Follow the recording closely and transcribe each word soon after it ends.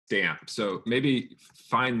stamp. So maybe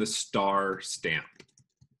find the star stamp.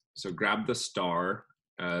 So grab the star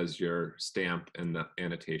as your stamp in the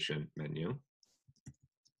annotation menu.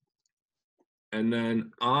 And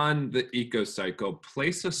then on the ecocycle,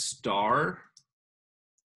 place a star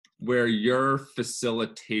where your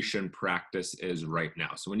facilitation practice is right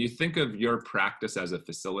now. So when you think of your practice as a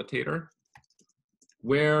facilitator,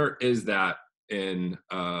 where is that in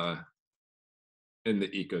the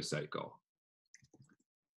ecocycle?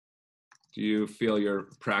 Do you feel your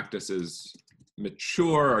practice is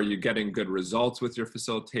mature? Are you getting good results with your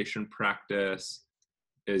facilitation practice?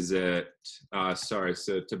 Is it, sorry,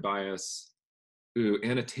 so Tobias, ooh,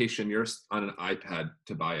 annotation, you're on an iPad,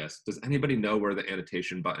 Tobias. Does anybody know where the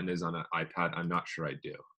annotation button is on an iPad? I'm not sure I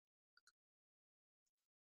do.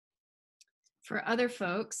 For other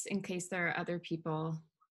folks, in case there are other people.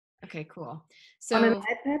 Okay, cool. So on an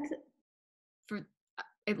iPad?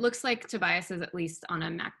 It looks like Tobias is at least on a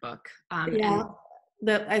MacBook. Yeah,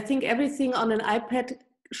 I think everything on an iPad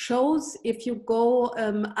shows if you go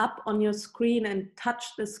up on your screen and touch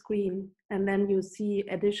the screen, and then you see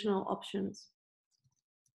additional options.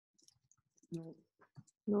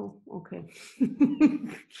 No, okay.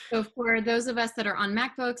 So for those of us that are on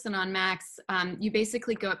MacBooks and on Macs, you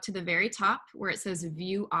basically go up to the very top where it says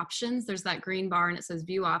View Options. There's that green bar and it says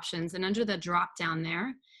View Options. And under the drop down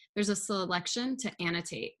there's a selection to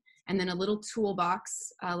annotate. And then a little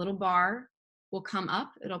toolbox, a little bar will come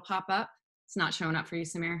up. It'll pop up. It's not showing up for you,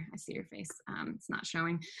 Samir. I see your face. It's not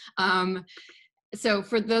showing. So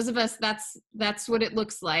for those of us, that's what it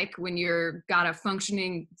looks like when you're got a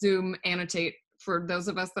functioning Zoom annotate for those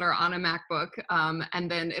of us that are on a MacBook.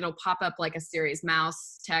 And then it'll pop up like a series,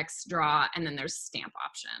 mouse, text, draw, and then there's stamp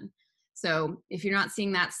option. So if you're not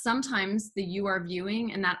seeing that, sometimes the you are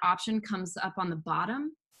viewing and that option comes up on the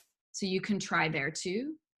bottom. So you can try there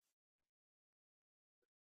too.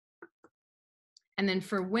 And then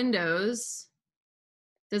for Windows,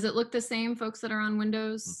 does it look the same, folks that are on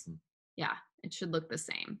Windows? Mm-hmm. Yeah, it should look the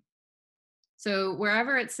same. So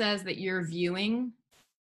wherever it says that you're viewing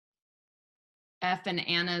F and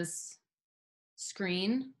Anna's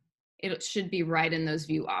screen, it should be right in those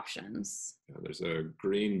view options. Yeah, there's a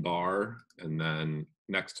green bar, and then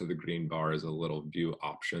next to the green bar is a little view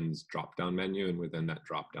options drop-down menu, and within that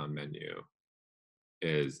drop-down menu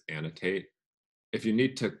is annotate. If you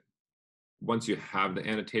need to, once you have the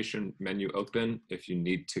annotation menu open, if you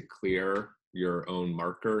need to clear your own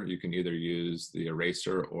marker, you can either use the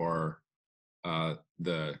eraser or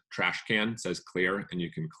the trash can says clear, and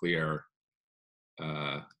you can clear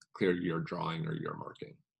your drawing or your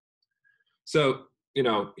marking. So, you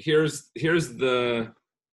know, here's the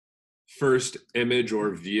first image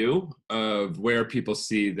or view of where people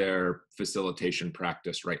see their facilitation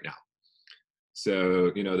practice right now.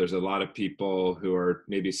 So, you know, there's a lot of people who are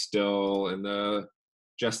maybe still in the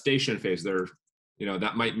gestation phase. They're, you know,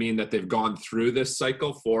 that might mean that they've gone through this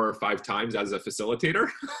cycle 4 or 5 times as a facilitator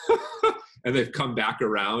and they've come back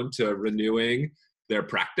around to renewing their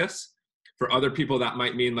practice. For other people, that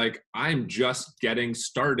might mean like, I'm just getting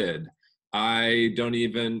started. I don't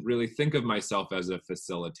even really think of myself as a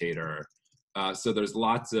facilitator. So there's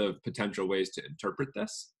lots of potential ways to interpret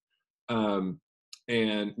this.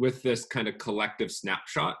 And with this kind of collective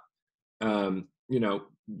snapshot, you know,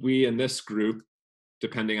 we in this group,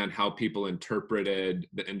 depending on how people interpreted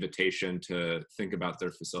the invitation to think about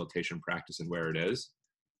their facilitation practice and where it is,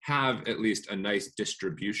 have at least a nice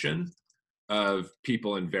distribution of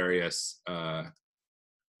people in various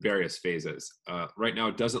phases. Right now,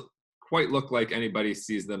 it doesn't quite look like anybody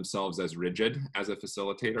sees themselves as rigid as a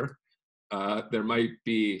facilitator. There might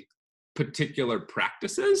be particular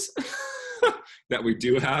practices that we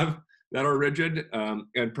do have that are rigid.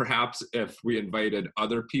 And perhaps if we invited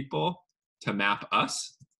other people to map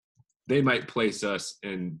us, they might place us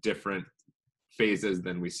in different phases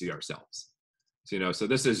than we see ourselves. So, you know, so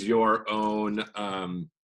this is your own,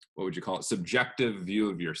 what would you call it? Subjective view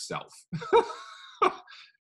of yourself.